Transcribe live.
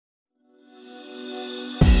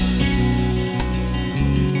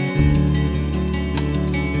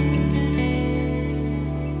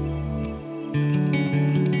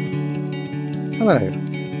Hello,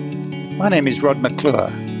 my name is Rod McClure.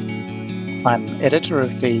 I'm editor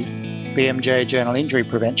of the BMJ journal Injury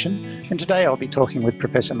Prevention, and today I'll be talking with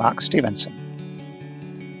Professor Mark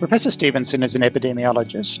Stevenson. Professor Stevenson is an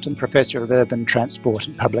epidemiologist and Professor of Urban Transport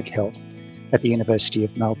and Public Health at the University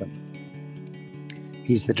of Melbourne.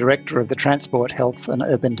 He's the Director of the Transport, Health and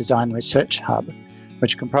Urban Design Research Hub,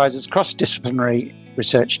 which comprises cross-disciplinary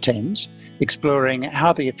research teams exploring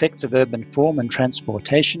how the effects of urban form and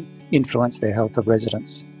transportation influence the health of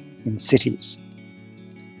residents in cities.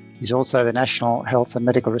 He's also the National Health and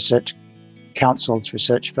Medical Research Council's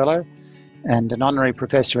Research Fellow and an Honorary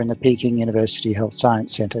Professor in the Peking University Health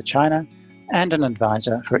Science Centre, China, and an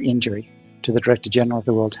advisor for injury to the Director General of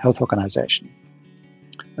the World Health Organization.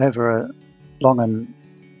 Over a long and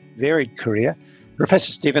varied career,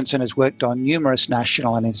 Professor Stevenson has worked on numerous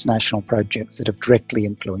national and international projects that have directly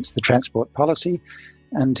influenced the transport policy,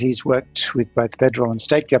 and he's worked with both federal and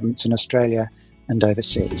state governments in Australia and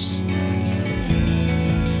overseas.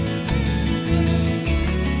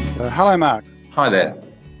 Hello, Mark. Hi there.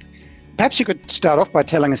 Perhaps you could start off by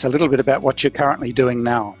telling us a little bit about what you're currently doing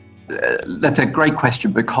now. That's a great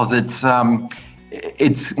question because it's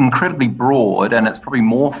incredibly broad, and it's probably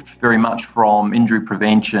morphed very much from injury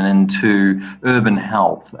prevention into urban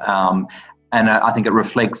health. And I think it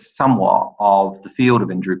reflects somewhat of the field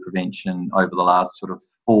of injury prevention over the last sort of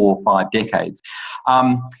 4 or 5 decades.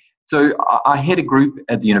 So I head a group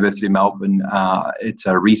at the University of Melbourne. It's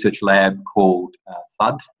a research lab called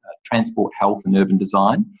THUD, Transport, Health and Urban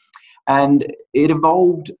Design. And it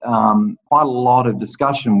evolved quite a lot of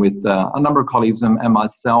discussion with a number of colleagues and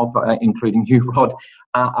myself, including you, Rod,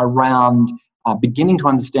 around beginning to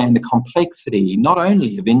understand the complexity, not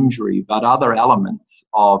only of injury, but other elements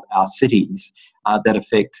of our cities that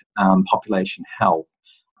affect population health.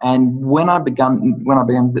 And when I began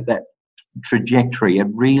that trajectory, it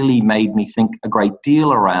really made me think a great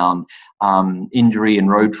deal around injury and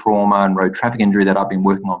road trauma and road traffic injury that I've been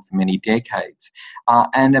working on for many decades.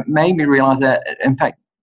 And it made me realize that, in fact,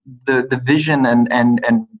 the vision and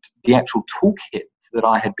the actual toolkits that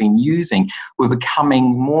I had been using were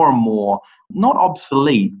becoming more and more, not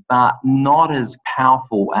obsolete, but not as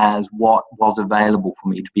powerful as what was available for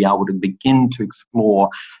me to be able to begin to explore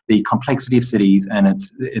the complexity of cities and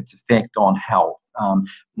its effect on health.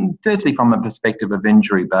 Firstly, from a perspective of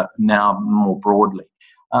injury, but now more broadly.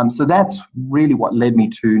 So that's really what led me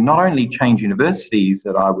to not only change universities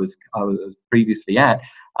that I was previously at,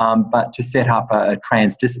 but to set up a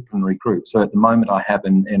transdisciplinary group. So at the moment I have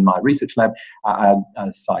in my research lab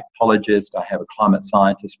a psychologist, I have a climate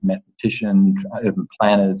scientist, mathematician, urban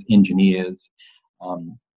planners, engineers,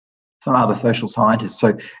 some other social scientists.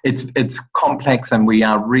 So it's complex, and we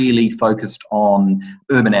are really focused on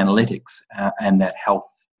urban analytics and that health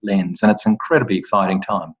lens, and it's an incredibly exciting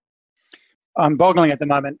time. I'm boggling at the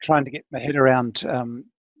moment trying to get my head around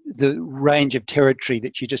the range of territory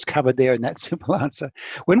that you just covered there in that simple answer.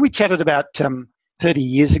 When we chatted about 30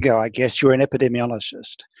 years ago, I guess you were an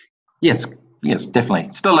epidemiologist. Yes, definitely.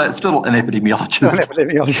 Still an epidemiologist. An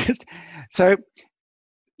epidemiologist. So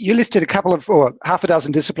you listed a couple of, or half a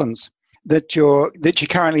dozen disciplines that you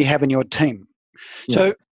currently have in your team. Yeah.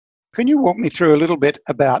 So can you walk me through a little bit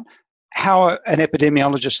about how an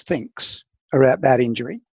epidemiologist thinks about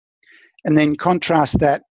injury, and then contrast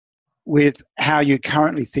that with how you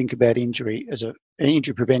currently think about injury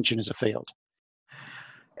prevention as a field?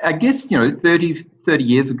 I guess, 30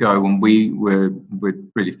 years ago when we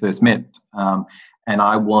really first met, and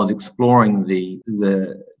I was exploring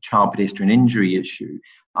the child pedestrian injury issue,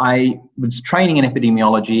 I was training in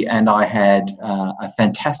epidemiology, and I had a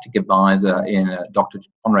fantastic advisor in Dr.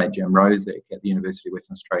 Conrad Jamrosek at the University of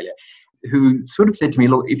Western Australia, who sort of said to me,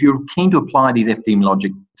 look, if you're keen to apply these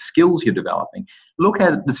epidemiologic skills you're developing, look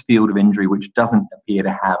at this field of injury, which doesn't appear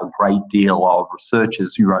to have a great deal of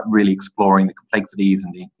researchers who are really exploring the complexities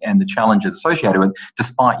and the challenges associated with,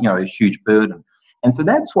 despite, a huge burden. And so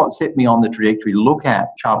that's what set me on the trajectory to look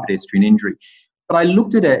at child pedestrian injury. But I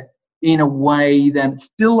looked at it in a way that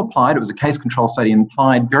still applied, it was a case control study, and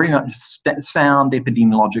applied very much sound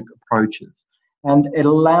epidemiologic approaches. And it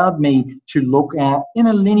allowed me to look at, in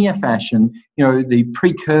a linear fashion, the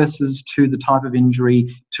precursors to the type of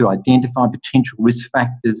injury, to identify potential risk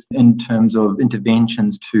factors in terms of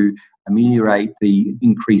interventions to ameliorate the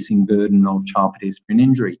increasing burden of child pedestrian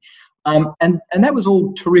injury. And that was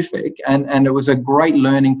all terrific, and it was a great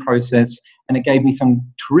learning process, and it gave me some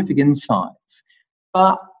terrific insights.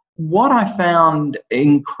 But what I found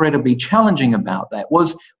incredibly challenging about that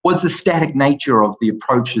was the static nature of the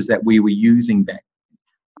approaches that we were using back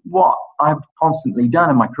then. what I've constantly done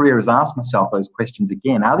in my career is ask myself those questions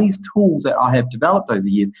again. Are these tools that I have developed over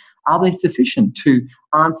the years, are they sufficient to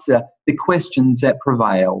answer the questions that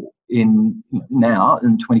prevail now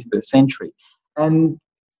in the 21st century? And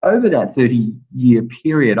over that 30-year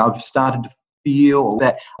period, I've started to feel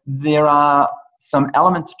that there are some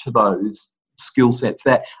elements to those skill sets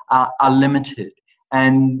that are limited.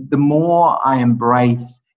 And the more I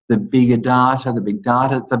embrace the big data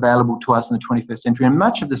that's available to us in the 21st century, and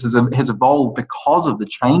much of this has evolved because of the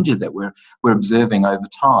changes that we're observing over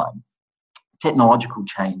time, technological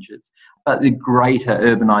changes, but the greater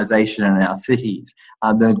urbanisation in our cities,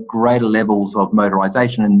 the greater levels of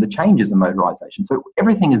motorisation and the changes in motorisation. So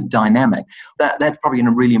everything is dynamic. That's probably a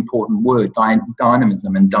really important word,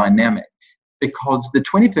 dynamism and dynamic, because the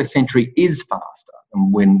 21st century is faster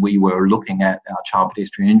than when we were looking at our child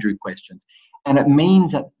pedestrian injury questions. And it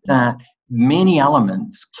means that many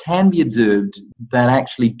elements can be observed that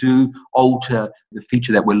actually do alter the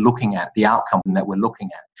feature that we're looking at, the outcome that we're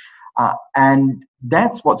looking at. And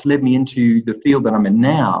that's what's led me into the field that I'm in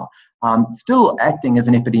now, still acting as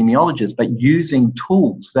an epidemiologist, but using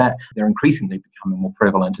tools that they're increasingly becoming more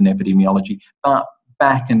prevalent in epidemiology, but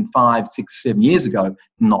back in 5, 6, 7 years ago,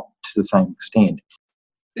 not to the same extent.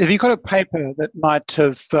 Have you got a paper that might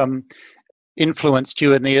have influenced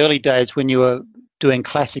you in the early days when you were doing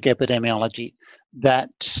classic epidemiology that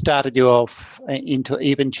started you off into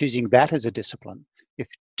even choosing that as a discipline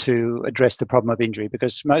to address the problem of injury?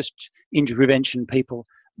 Because most injury prevention people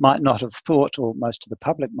might not have thought, or most of the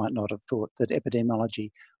public might not have thought, that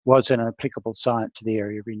epidemiology was an applicable science to the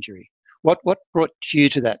area of injury. What brought you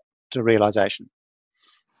to that realisation?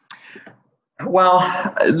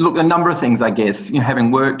 Well, look, a number of things, I guess.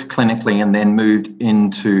 Having worked clinically and then moved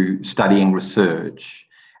into studying research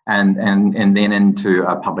and then into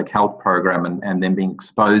a public health program and then being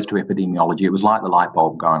exposed to epidemiology, it was like the light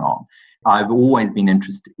bulb going on. I've always been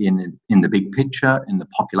interested in the big picture, in the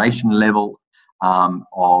population level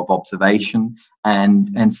of observation,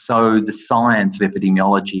 and so the science of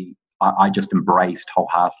epidemiology I just embraced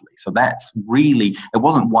wholeheartedly. So that's really, it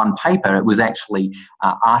wasn't one paper, it was actually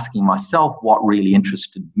asking myself what really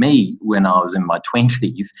interested me when I was in my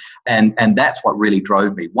 20s, and that's what really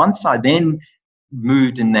drove me. Once I then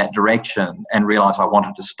moved in that direction and realised I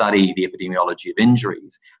wanted to study the epidemiology of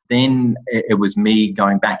injuries, then it was me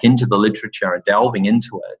going back into the literature and delving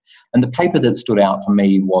into it. And the paper that stood out for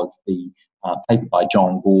me was the paper by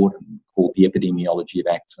John Gordon called The Epidemiology of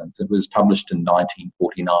Accidents. It was published in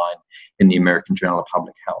 1949 in the American Journal of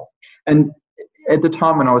Public Health. And at the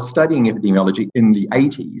time when I was studying epidemiology in the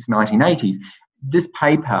 1980s, this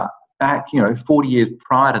paper back, 40 years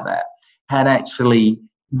prior to that, had actually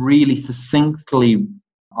really succinctly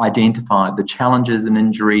identified the challenges in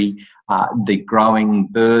injury, the growing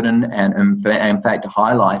burden, and in fact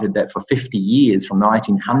highlighted that for 50 years, from the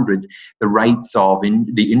 1900s, the rates of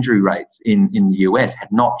the injury rates in the US had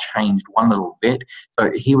not changed one little bit.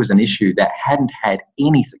 So here was an issue that hadn't had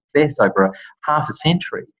any success over half a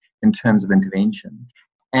century in terms of intervention.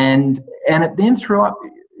 And it then threw up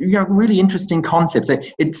really interesting concepts.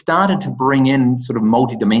 It started to bring in sort of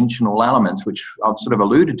multidimensional elements, which I've sort of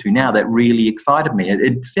alluded to now, that really excited me.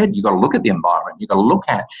 It said you've got to look at the environment, you've got to look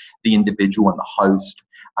at the individual and the host,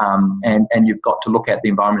 and you've got to look at the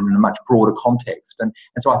environment in a much broader context. And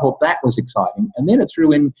so I thought that was exciting. And then it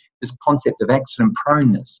threw in this concept of accident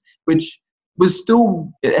proneness, which was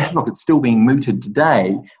still, look, it's still being mooted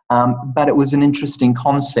today, but it was an interesting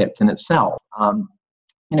concept in itself.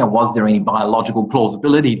 Was there any biological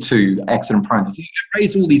plausibility to accident proneness? It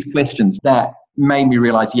raised all these questions that made me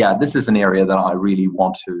realise, this is an area that I really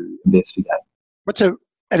want to investigate. What's an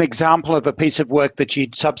example of a piece of work that you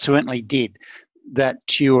subsequently did that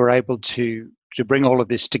you were able to bring all of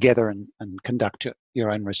this together and conduct your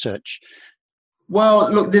own research?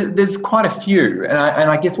 Well, look, there's quite a few. And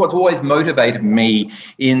I guess what's always motivated me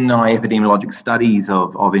in my epidemiologic studies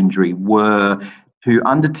of injury were to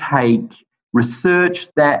undertake research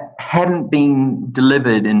that hadn't been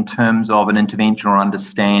delivered in terms of an intervention or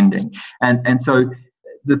understanding. And so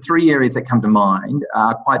the three areas that come to mind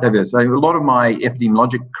are quite diverse. So a lot of my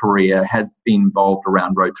epidemiologic career has been involved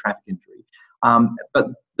around road traffic injury. But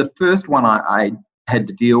the first one I had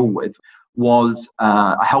to deal with was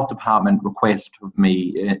a health department request of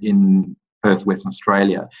me in Perth, Western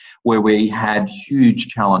Australia, where we had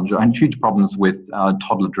huge problems with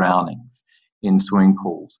toddler drownings in swimming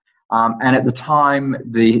pools. And at the time,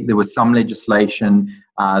 there was some legislation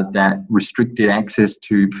that restricted access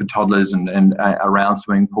for toddlers and around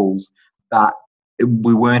swimming pools. But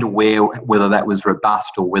we weren't aware whether that was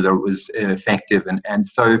robust or whether it was effective. And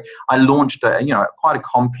so I launched quite a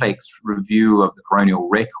complex review of the coronial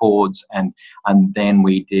records, and then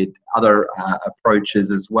we did other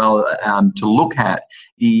approaches as well to look at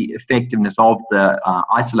the effectiveness of the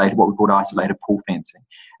what we called isolated pool fencing.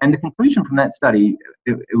 And the conclusion from that study,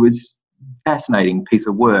 it was a fascinating piece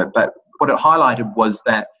of work, but what it highlighted was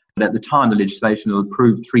that at the time the legislation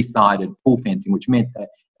approved three-sided pool fencing, which meant that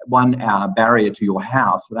one barrier to your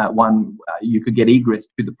house, you could get egress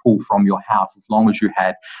to the pool from your house as long as you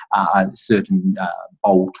had a certain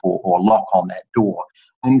bolt or lock on that door.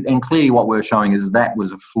 And clearly what we're showing is that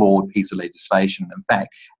was a flawed piece of legislation. In fact,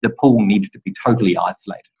 the pool needed to be totally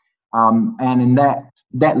isolated. And in that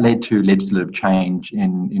led to legislative change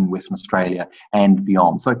in Western Australia and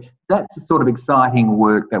beyond. So that's the sort of exciting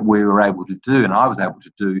work that we were able to do, and I was able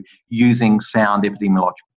to do, using sound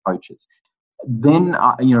epidemiological approaches. Then,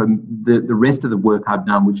 the rest of the work I've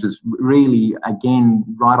done, which is really, again,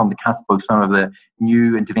 right on the cusp of some of the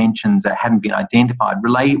new interventions that hadn't been identified,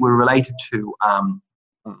 were related to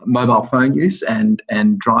mobile phone use and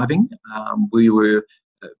driving. We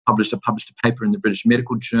published a paper in the British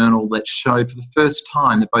Medical Journal that showed for the first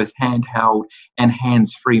time that both handheld and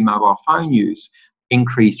hands-free mobile phone use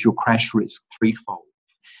increased your crash risk threefold.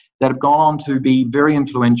 That have gone on to be very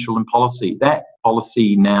influential in policy. That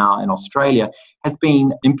policy now in Australia has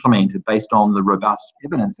been implemented based on the robust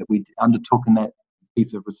evidence that we undertook in that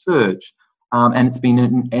piece of research. And it's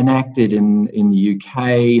been enacted in the UK,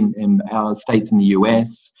 in our states in the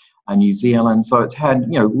US, New Zealand. So it's had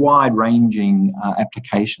wide-ranging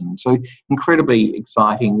applications. So incredibly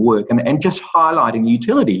exciting work, and just highlighting the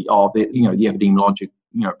utility of the epidemiologic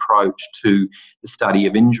approach to the study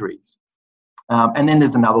of injuries. And then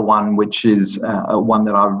there's another one, which is one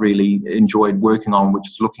that I've really enjoyed working on, which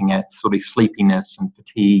is looking at sort of sleepiness and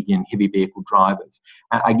fatigue in heavy vehicle drivers.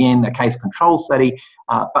 Again, a case control study,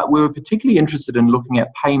 but we were particularly interested in looking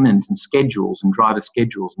at payments and schedules and driver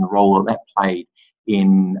schedules and the role that played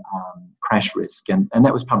in crash risk. And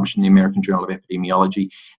that was published in the American Journal of Epidemiology.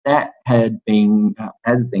 That has been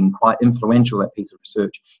quite influential, that piece of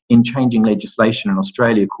research, in changing legislation in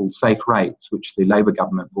Australia called Safe Rates, which the Labor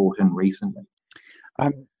government brought in recently.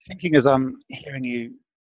 I'm thinking, as I'm hearing you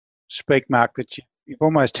speak, Mark, that you've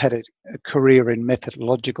almost had a career in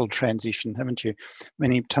methodological transition, haven't you?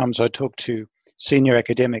 Many times I talk to senior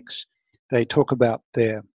academics, they talk about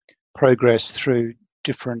their progress through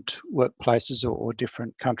different workplaces or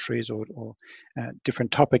different countries or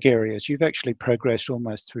different topic areas. You've actually progressed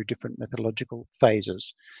almost through different methodological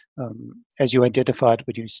phases. As you identified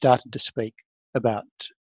when you started to speak about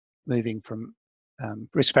moving from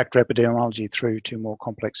risk factor epidemiology through to more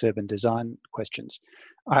complex urban design questions.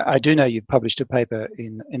 I do know you've published a paper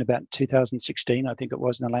in about 2016, I think it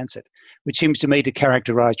was, in The Lancet, which seems to me to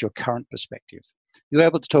characterise your current perspective. You're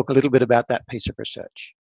able to talk a little bit about that piece of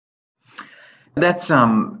research? That's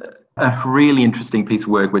a really interesting piece of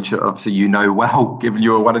work, which obviously you know well, given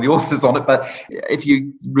you're one of the authors on it. But if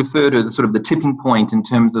you refer to the tipping point in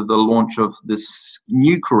terms of the launch of this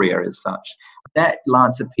new career as such, that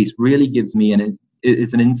Lancet piece really gives me an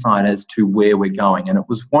insight as to where we're going. And it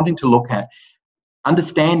was wanting to look at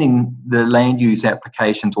understanding the land use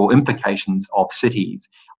applications or implications of cities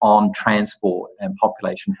on transport and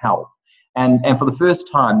population health. And for the first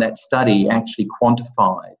time, that study actually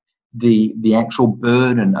quantified the actual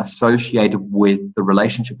burden associated with the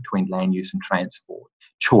relationship between land use and transport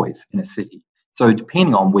choice in a city. So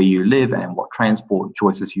depending on where you live and what transport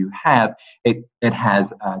choices you have, it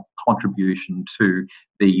has a contribution to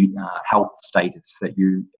the health status that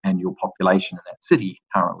you and your population in that city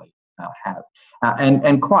currently have. And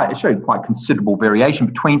it showed quite considerable variation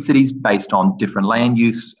between cities based on different land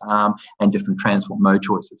use and different transport mode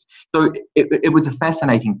choices. So it was a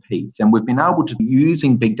fascinating piece, and we've been able to,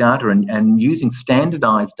 using big data and using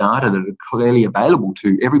standardized data that are clearly available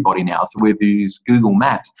to everybody now. So we've used Google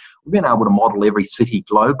Maps. We've been able to model every city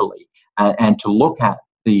globally and to look at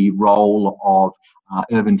the role of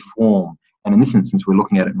urban form. And in this instance, we're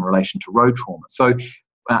looking at it in relation to road trauma. So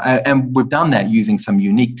and we've done that using some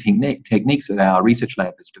unique techniques that our research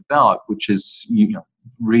lab has developed, which is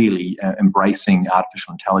really embracing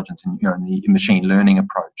artificial intelligence and the machine learning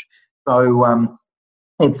approach. So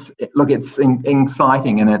it's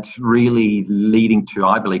exciting, and it's really leading to,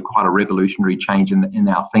 I believe, quite a revolutionary change in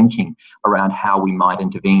our thinking around how we might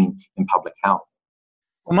intervene in public health.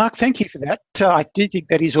 Well, Mark, thank you for that. I do think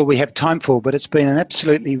that is all we have time for, but it's been an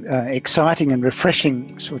absolutely exciting and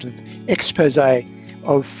refreshing sort of expose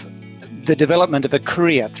of the development of a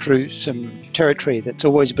career through some territory that's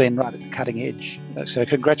always been right at the cutting edge. So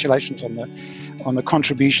congratulations on the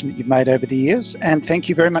contribution that you've made over the years, and thank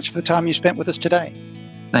you very much for the time you spent with us today.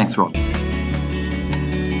 Thanks, Rod.